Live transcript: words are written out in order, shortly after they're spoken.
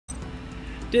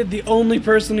did the only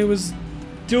person who was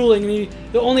dueling me.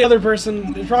 The only other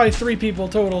person, there's probably 3 people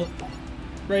total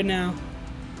right now.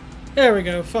 There we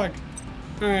go, fuck.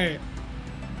 Alright.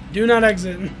 Do not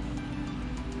exit.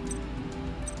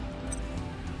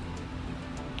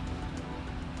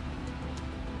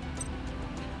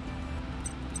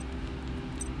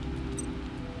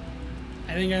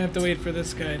 I think I have to wait for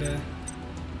this guy to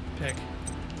pick.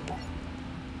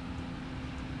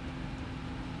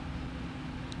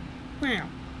 Wow.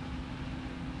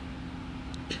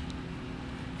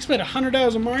 He's played 100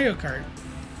 hours of Mario Kart.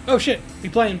 Oh shit, we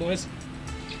playing, boys.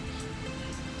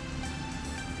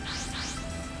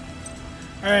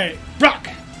 Alright, Brock!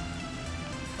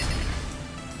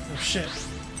 Oh shit.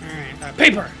 Alright,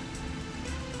 paper!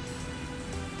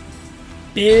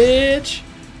 Bitch!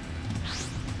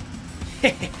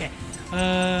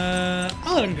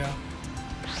 I'll let him go.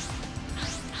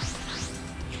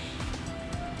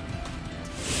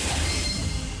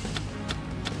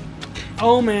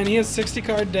 Oh man, he has 60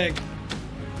 card deck.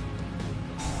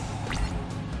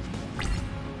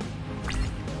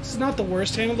 This is not the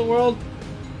worst hand in the world.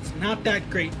 It's not that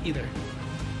great either.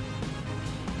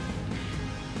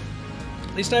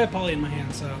 At least I have Poly in my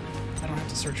hand, so I don't have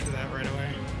to search for that right away.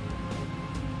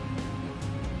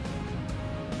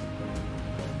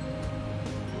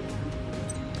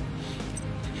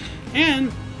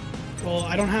 And, well,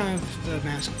 I don't have the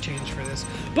mask change for this,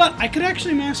 but I could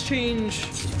actually mask change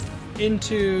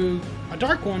into a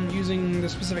dark one using the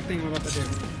specific thing I'm about to do.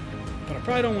 But I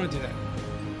probably don't want to do that.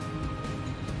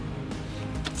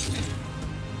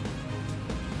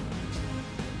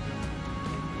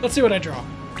 Let's see what I draw.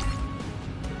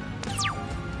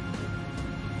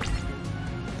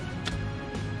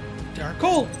 Dark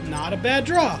Hole, not a bad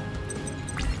draw.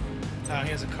 Oh, he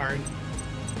has a card.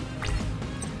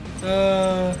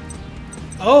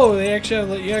 Oh, they actually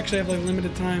have, you actually have like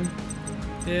limited time.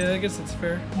 Yeah, I guess that's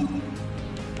fair.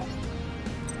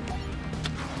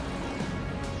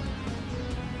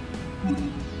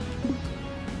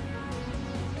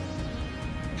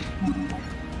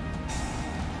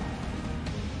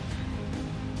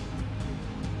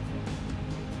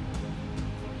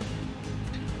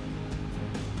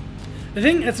 The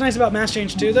thing that's nice about Mass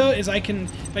Change 2, though, is I can,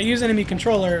 if I use enemy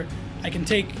controller, I can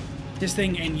take this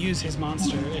thing and use his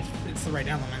monster if it's the right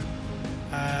element.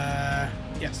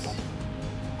 Yes.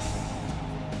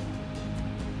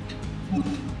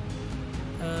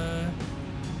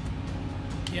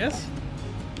 Yes?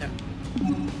 No.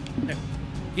 No.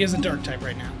 He has a dark type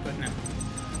right now, but no.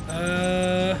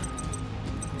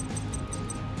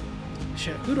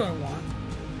 Shit, who do I want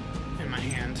in my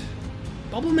hand?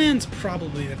 Bubble Man's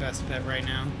probably the best bet right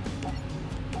now.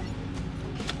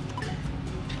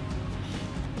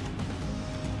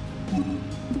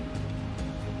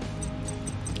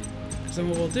 So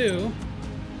what we'll do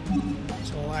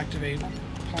is we'll activate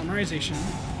polymerization.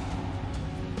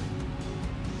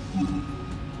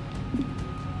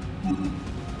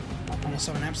 And we'll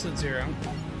summon Absolute Zero.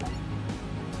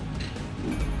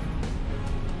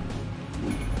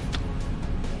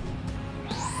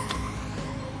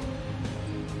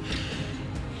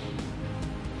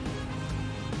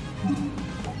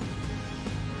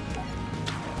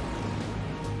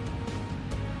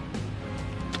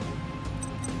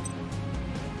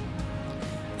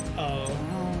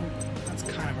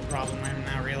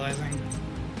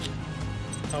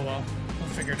 Oh well, we'll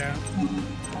figure it out.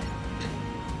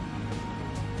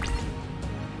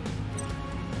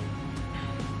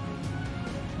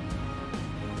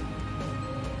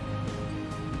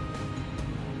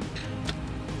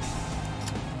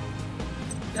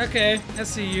 Okay, I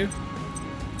see you.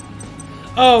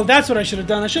 Oh, that's what I should have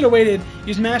done. I should have waited.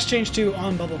 Use Mass Change 2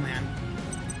 on Bubble Man.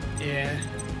 Yeah.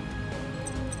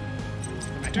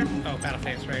 My turn? Oh, Battle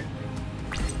Phase, right.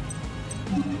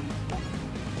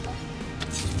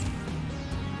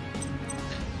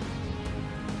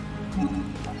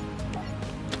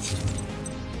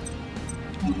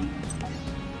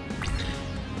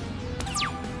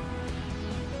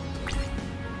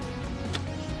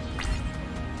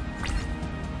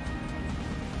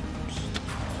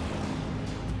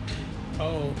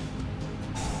 Oh.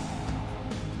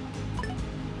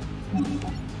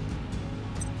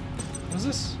 Was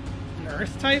this an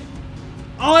Earth type?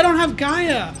 Oh, I don't have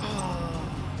Gaia!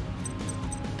 Oh.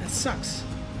 That sucks.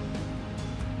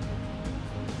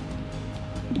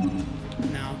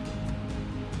 No.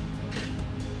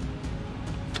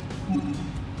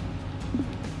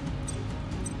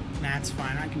 That's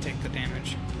fine, I can take the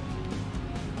damage.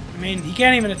 I mean, he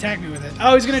can't even attack me with it.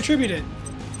 Oh, he's gonna tribute it!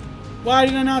 Why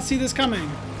did I not see this coming?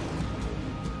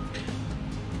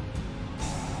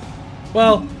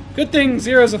 Well, good thing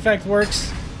Zero's effect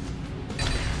works.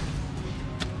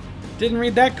 Didn't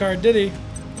read that card, did he?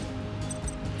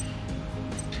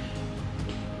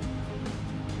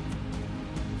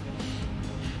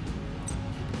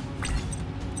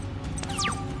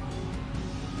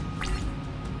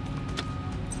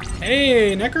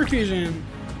 Hey, Necrofusion!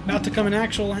 About to come in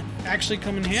actually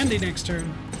come in handy next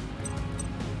turn.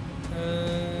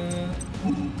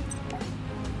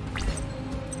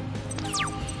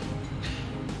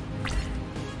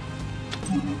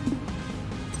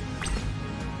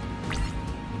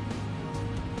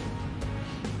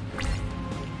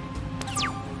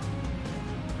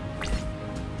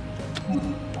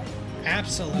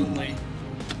 Absolutely.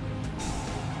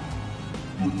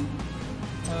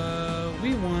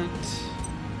 We want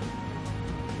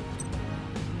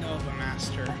Nova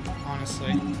Master,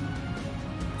 honestly.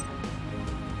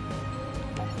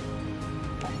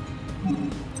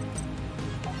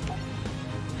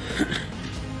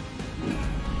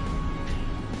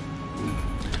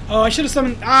 Oh, I should have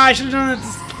summoned. I should have done it.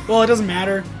 Well, it doesn't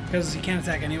matter because he can't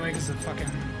attack anyway because of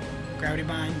fucking gravity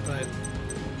bind. But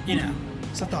you know,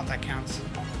 so I thought that counts.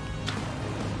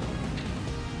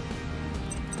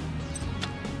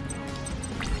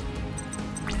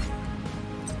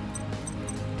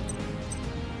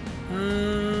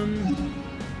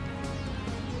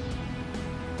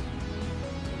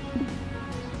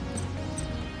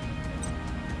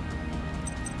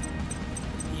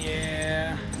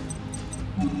 Yeah.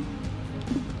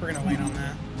 We're gonna wait on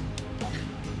that.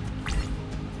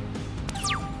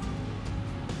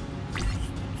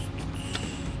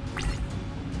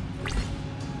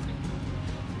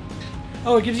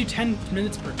 Oh, it gives you 10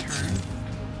 minutes per turn.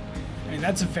 I mean,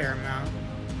 that's a fair amount.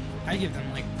 I give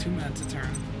them like 2 minutes a turn.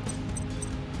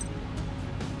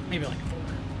 Maybe like 4,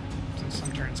 since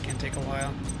some turns can take a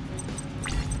while.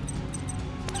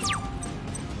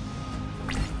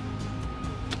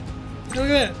 Look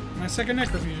at that! My second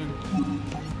Necrofusion.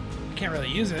 I can't really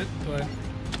use it, but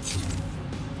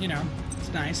you know,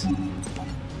 it's nice.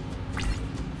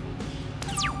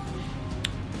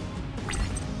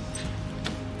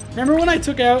 Remember when I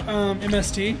took out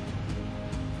MST?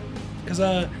 Because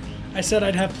I said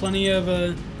I'd have plenty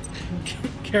of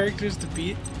characters to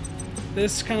beat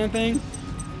this kind of thing.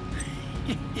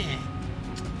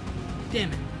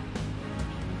 Damn it.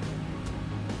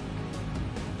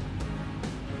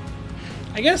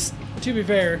 I guess, to be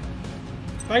fair,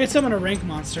 if I could summon a rank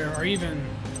monster or even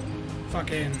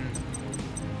fucking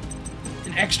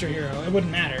an extra hero, it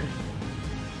wouldn't matter.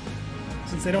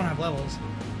 Since they don't have levels.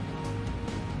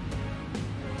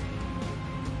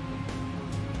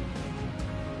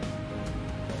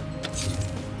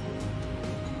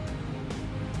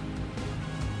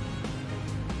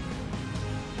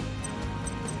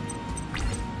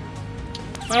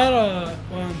 Well,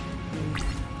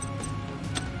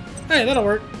 hey, that'll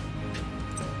work.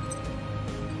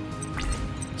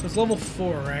 So it's level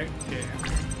 4, right? Yeah.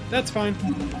 That's fine.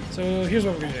 So here's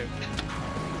what we're gonna do.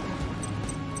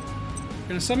 We're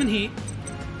gonna summon Heat.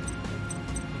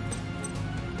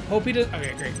 Hope he does.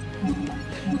 Okay, great.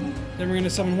 Then we're gonna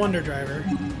summon Wonder Driver.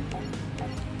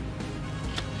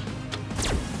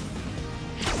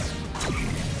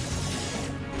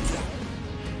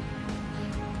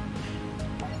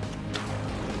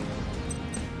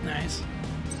 Nice.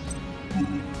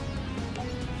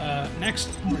 Next,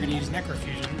 we're going to use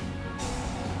Necrofusion.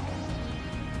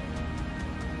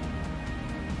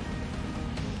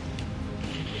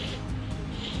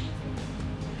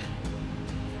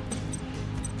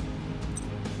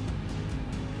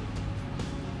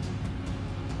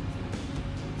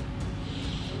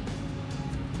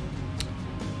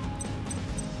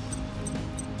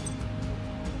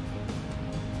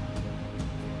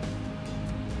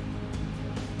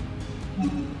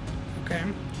 Okay.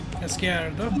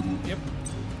 Esquiardo. Yep.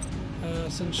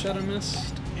 Send Shadow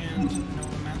Mist and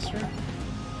Nova Master.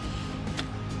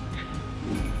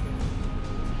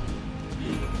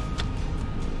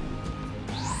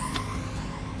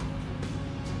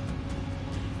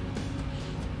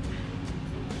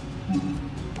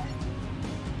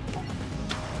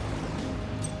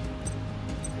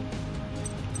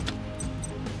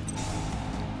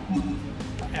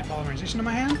 Add Polymerization to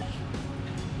my hand.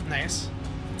 Nice.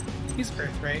 He's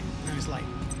Earth, right? No, he's Light.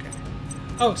 Okay.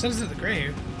 Oh, it sends it to the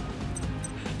grave.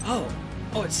 Oh.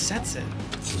 Oh, it sets it.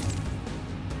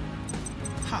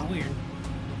 Ha, weird.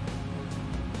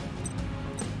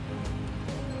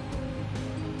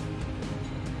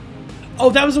 Oh,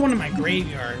 that was the one in my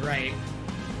graveyard, right.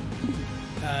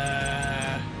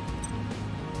 I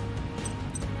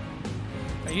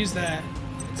use that.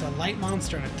 It's a light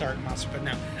monster and a dark monster, but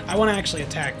no. I want to actually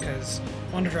attack, because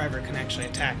Wonder Driver can actually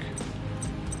attack.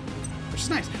 which is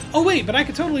nice. Oh wait, but I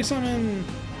could totally summon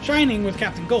Shining with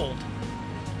Captain Gold.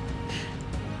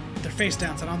 They're face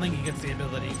down, so I don't think he gets the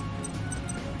ability.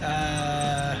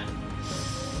 Yeah,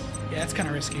 it's kind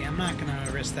of risky. I'm not gonna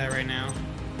risk that right now.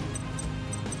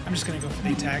 I'm just gonna go for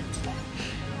the attack.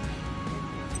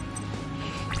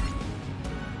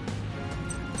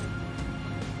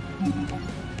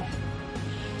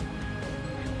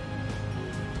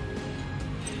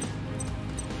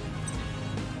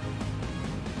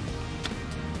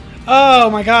 Oh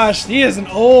my gosh, he is an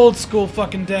old school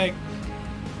fucking deck.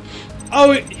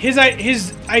 Oh, his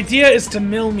idea is to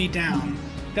mill me down.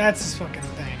 That's his fucking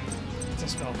thing. It's a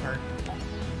spell card.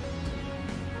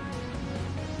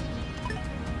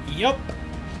 Yup.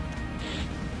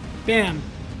 Bam.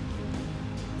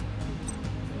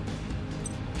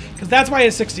 Because that's why he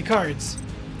has 60 cards.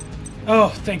 Oh,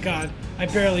 thank God. I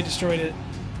barely destroyed it.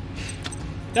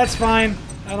 That's fine.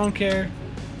 I don't care.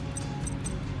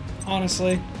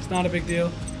 Honestly, it's not a big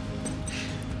deal.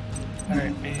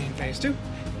 Alright, main phase 2.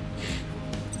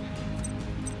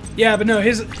 Yeah, but no,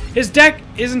 his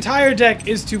entire deck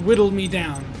is to whittle me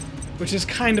down, which is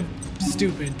kind of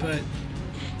stupid, but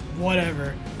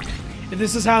whatever. If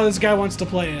this is how this guy wants to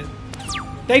play it.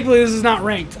 Thankfully, this is not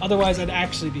ranked, otherwise I'd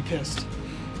actually be pissed.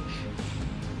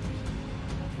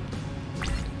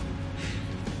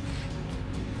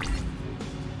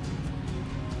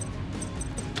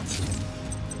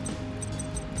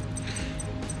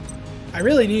 I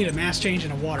really need a mass change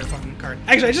and a water fucking card.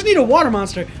 Actually, I just need a water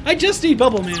monster. I just need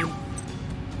Bubble Man.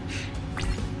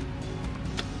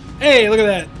 Hey, look at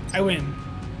that. I win.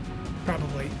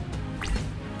 Probably.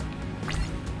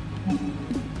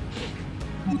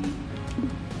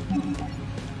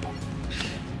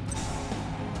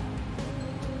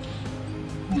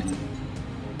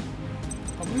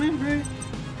 Bubble Man, right?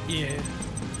 Yeah.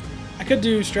 I could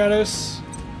do Stratos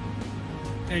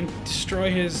and destroy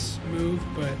his move,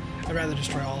 but I'd rather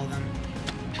destroy all of them.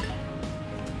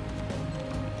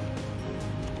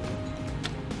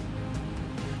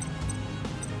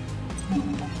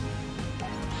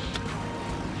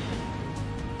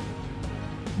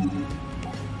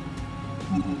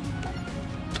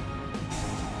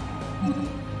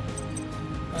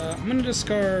 I'm gonna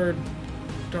discard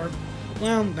Dark.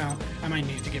 Well, no, I might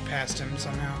need to get past him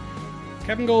somehow.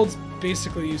 Captain Gold's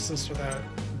basically useless without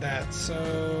that,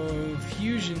 so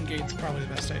Fusion Gate's probably the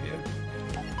best idea.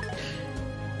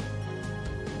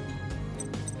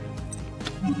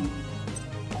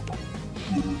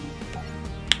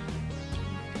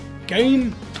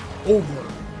 Game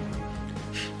over.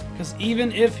 Because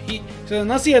even if he... So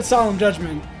unless he had Solemn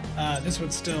Judgment, this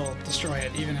would still destroy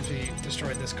it, even if he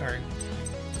destroyed this card.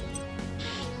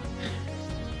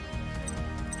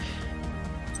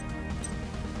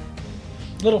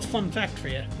 Little fun fact for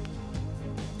you.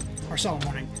 Or Solemn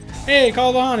Warning. Hey,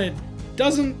 Call the Haunted.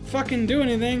 Doesn't fucking do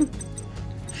anything.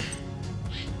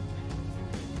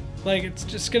 Like, it's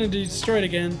just gonna be destroyed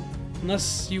again.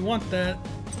 Unless you want that.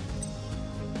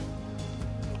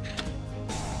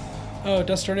 Oh,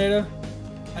 Dust Tornado?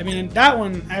 I mean, that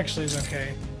one actually is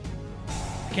okay.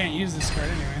 I can't use this card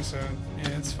anyway, so yeah,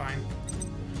 it's fine.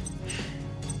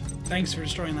 Thanks for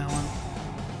destroying that one.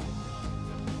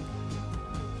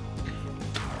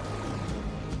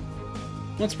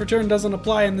 Once per turn doesn't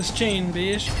apply in this chain,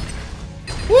 bish.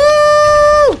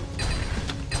 Woo!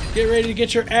 Get ready to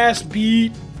get your ass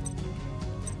beat.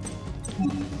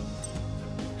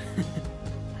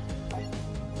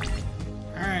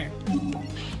 Alright.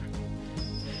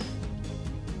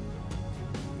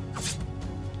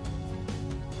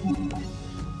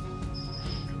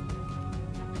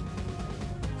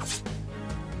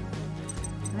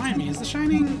 Remind me, is the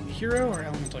Shining hero or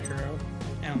elemental hero?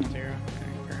 Elemental hero. Okay,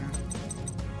 fair enough.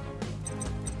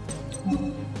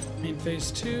 Main phase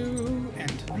 2,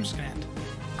 end. I'm just gonna end.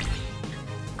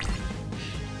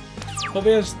 Hope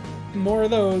he has more of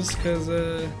those, because,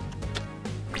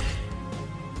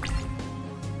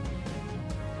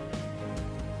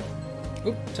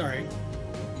 Oop, sorry.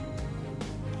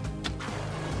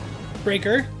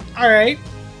 Breaker. Alright.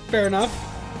 Fair enough.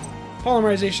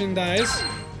 Polymerization dies.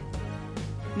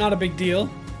 Not a big deal,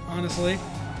 honestly.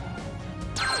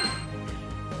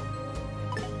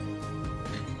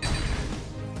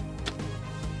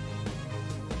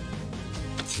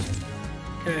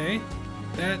 Okay.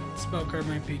 That spell card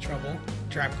might be trouble.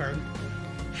 Trap card.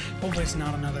 Hopefully it's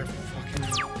not another fucking...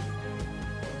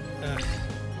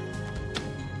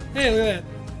 Hey, look at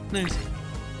that. Nice.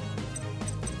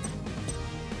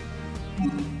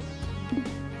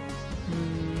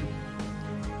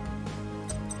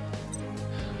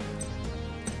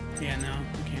 Yeah, no.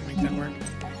 I can't make that work.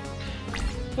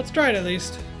 Let's try it at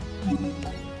least.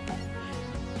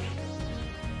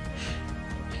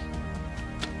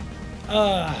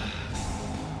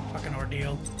 Fucking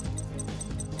ordeal.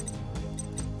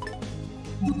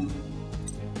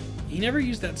 He never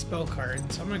used that spell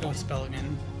card, so I'm gonna go with spell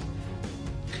again.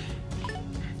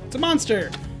 It's a monster!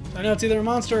 I know it's either a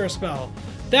monster or a spell.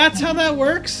 That's how that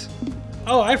works?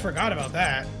 Oh, I forgot about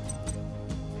that.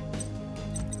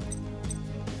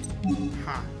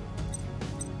 Huh.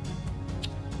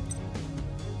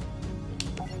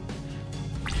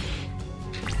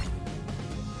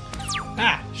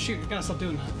 Ah! Shoot, I gotta stop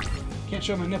doing that. Can't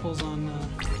show my nipples on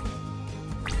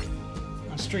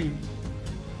stream.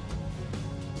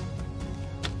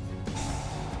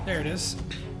 There it is.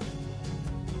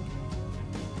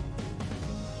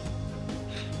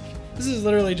 This is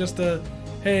literally just a,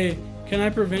 hey, can I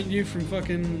prevent you from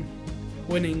fucking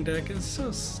winning deck? It's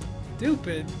so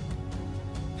stupid.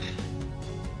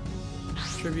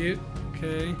 Tribute.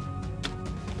 Okay.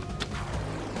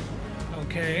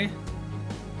 Okay.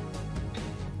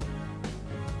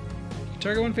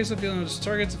 Target one face of field notice.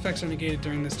 Target's effects are negated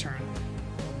during this turn.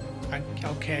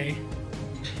 Okay.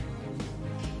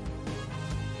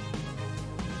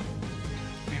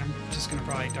 I mean, I'm just gonna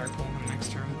probably Dark Pull him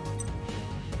next turn.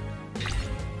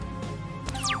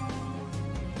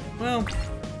 Well,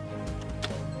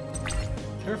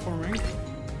 terraforming.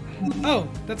 Oh,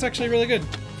 that's actually really good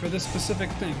for this specific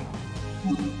thing.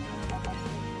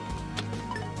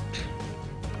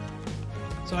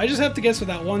 So I just have to guess what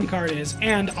that one card is,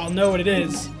 and I'll know what it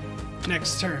is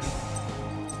next turn.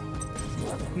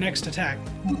 Next attack.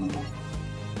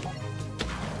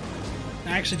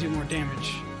 I actually do more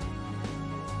damage,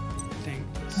 I think,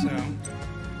 so.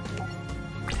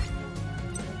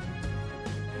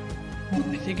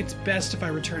 I think it's best if I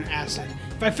return Acid.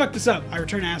 If I fuck this up, I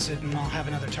return Acid and I'll have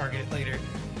another target later.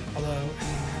 Although,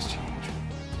 anything has changed.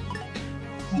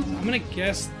 So I'm gonna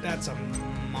guess that's a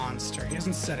monster. He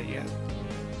hasn't said it yet.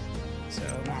 So,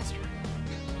 monster.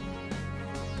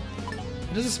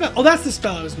 What is the spell? Oh, that's the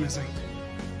spell I was missing.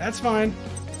 That's fine.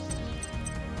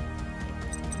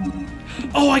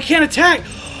 Oh, I can't attack!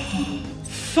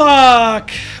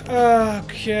 Fuck!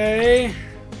 Okay.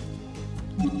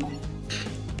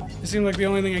 It seems like the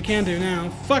only thing I can do now.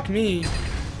 Fuck me.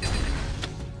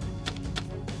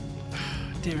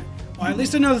 Damn it. Well, at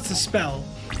least I know that's a spell.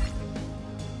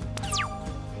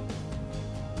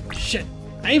 Shit.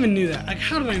 I even knew that. Like,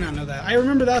 how did I not know that? I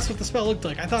remember that's what the spell looked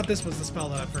like. I thought this was the spell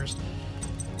though at first.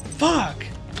 Fuck!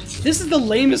 This is the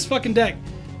lamest fucking deck.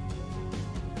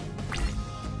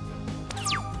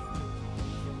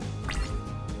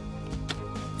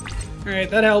 Alright,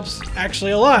 that helps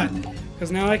actually a lot.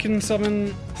 Because now I can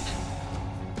summon...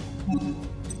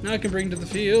 Now I can bring to the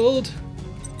field...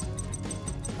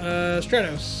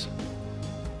 Stratos.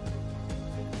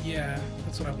 Yeah,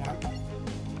 that's what I want.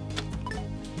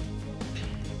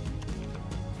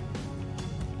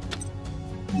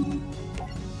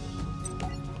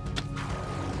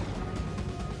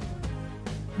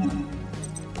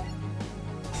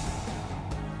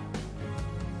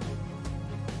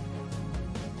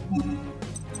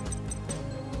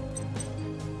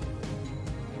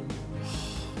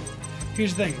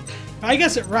 Here's the thing. If I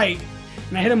guess it right,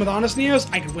 and I hit him with Honest Neos,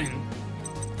 I could win.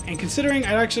 And considering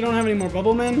I actually don't have any more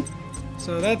Bubble Men,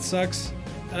 so that sucks.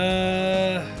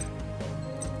 I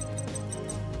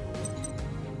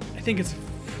think it's a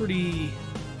pretty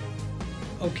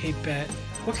okay bet.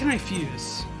 What can I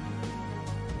fuse?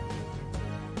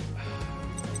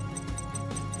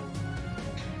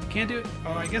 Can't do it.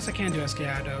 Oh, I guess I can do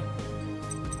Escalado.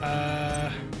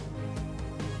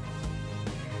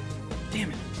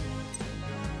 Damn it.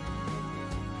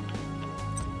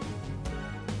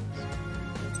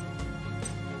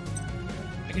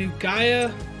 I can do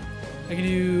Gaia. I can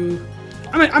do...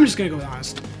 I'm just gonna go with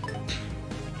Honest.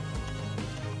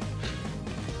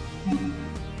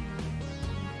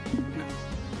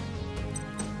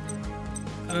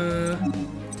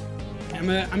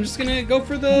 I'm just gonna go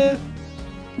for the...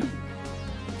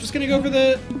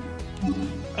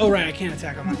 Oh right, I can't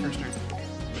attack on my first turn.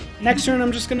 Next turn,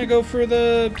 I'm just gonna go for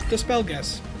the spell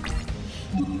guess.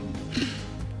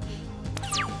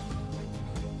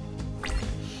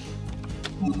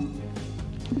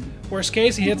 Worst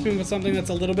case, he hits me with something that's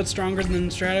a little bit stronger than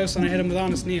Stratos, and I hit him with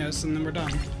Honest Neos, and then we're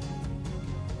done.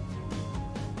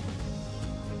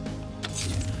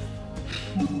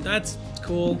 That's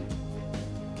cool.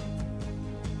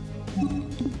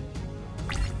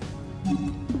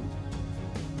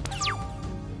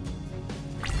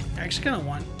 I actually kind of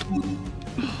want...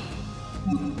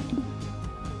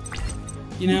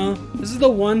 You know, this is the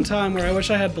one time where I wish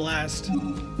I had Blast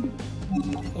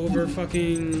over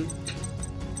fucking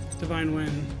Divine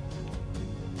Wind.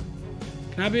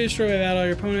 Cannot be destroyed by battle.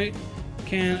 Your opponent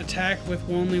can attack with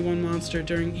only one monster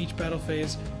during each battle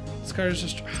phase. This card is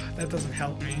just... that doesn't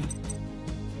help me.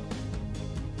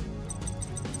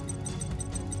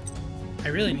 I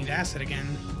really need Acid again,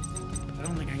 but I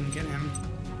don't think I can get him.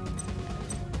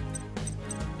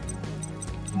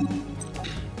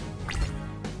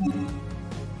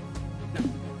 No.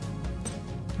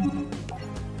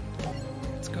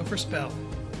 Let's go for Spell.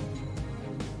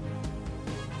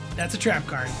 That's a trap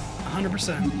card,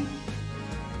 100%.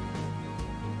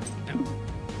 No.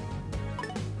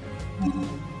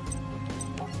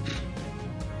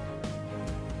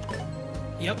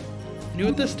 Yep, knew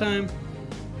it this time.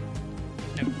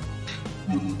 No.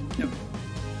 No. No.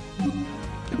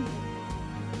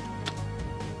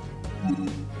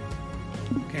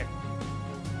 Okay.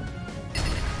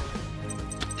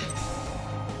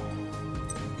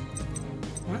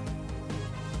 What?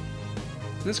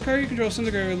 This card you control sends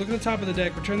a graveyard. Look at the top of the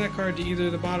deck. Return that card to either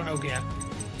the bottom. Oh yeah.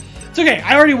 It's okay.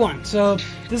 I already won. So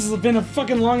this has been a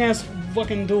fucking long ass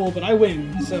fucking duel, but I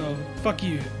win. So fuck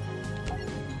you.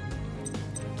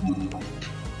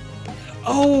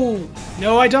 Oh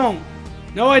no, I don't.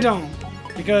 No, I don't,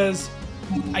 because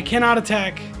I cannot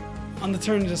attack on the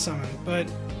turn to summon. But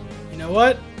you know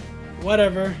what?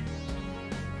 Whatever.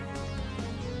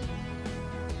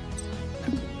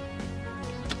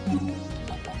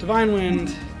 Divine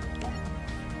Wind.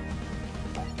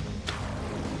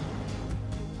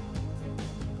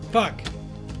 Fuck.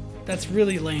 That's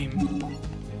really lame.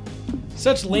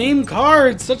 Such lame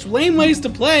cards! Such lame ways to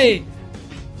play!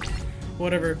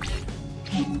 Whatever.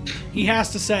 He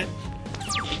has to set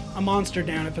a monster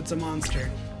down if it's a monster.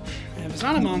 And if it's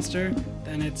not a monster,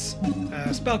 then it's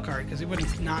a spell card, because he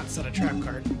wouldn't not set a trap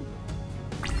card.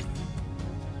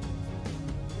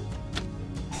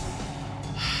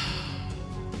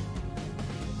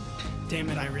 Damn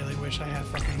it, I really wish I had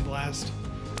fucking Blast.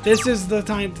 This is the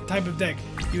type of deck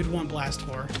you would want Blast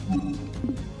for.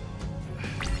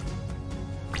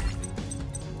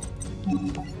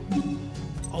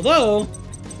 Although,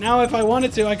 now if I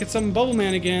wanted to, I could summon Bubble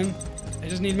Man again. I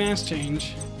just need Mass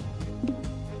Change.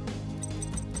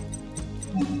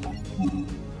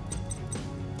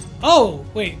 Oh!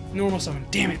 Wait, normal summon.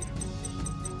 Damn it!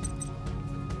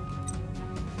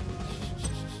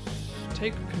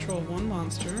 Take control of one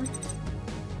monster.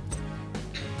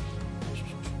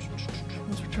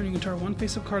 Once returning, you can target one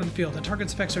face-up card on the field. The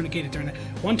target's effects are negated during that.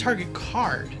 One target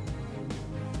card.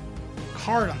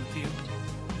 Card on the field.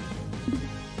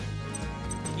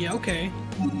 Yeah, okay.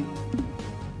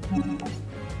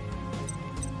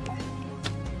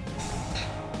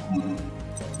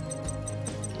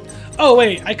 Oh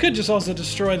wait, I could just also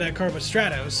destroy that card with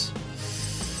Stratos.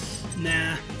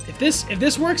 Nah. If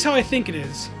this works how I think it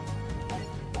is,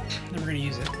 then we're gonna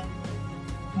use it.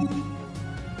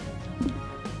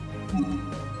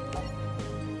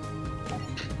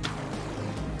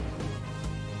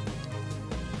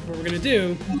 What we're gonna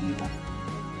do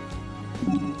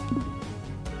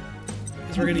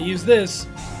is we're gonna use this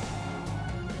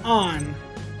on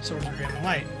Swords of Grand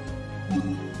Light.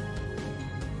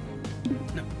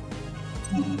 No.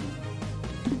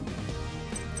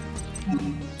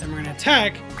 Then we're gonna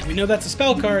attack. We know that's a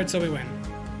spell card, so we win.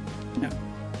 No.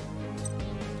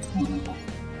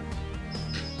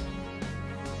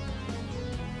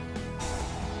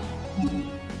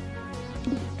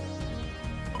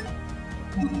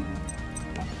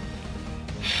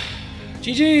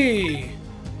 GG!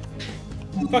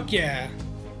 Fuck yeah.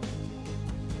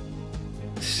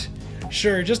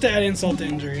 Sure, just to add insult to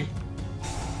injury.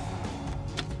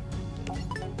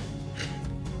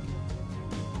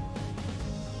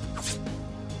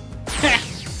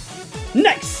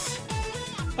 Nice!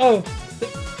 Oh,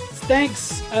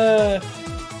 thanks,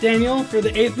 Daniel, for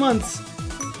the 8th months.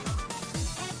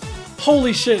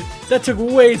 Holy shit, that took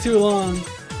way too long.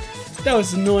 That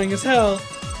was annoying as hell.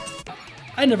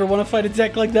 I never want to fight a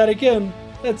deck like that again.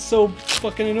 That's so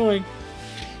fucking annoying.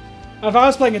 If I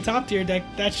was playing a top tier deck,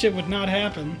 that shit would not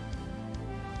happen.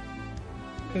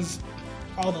 Because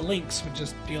all the links would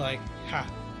just be like, ha,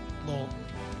 lol.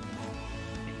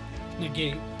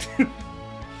 Negate.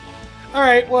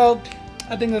 Alright, well,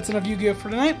 I think that's enough Yu-Gi-Oh! For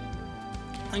tonight.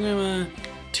 I'm gonna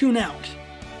tune out.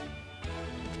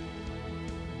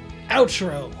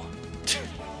 Outro.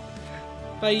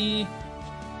 Bye.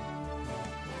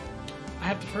 I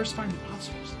have to first find the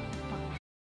monsters.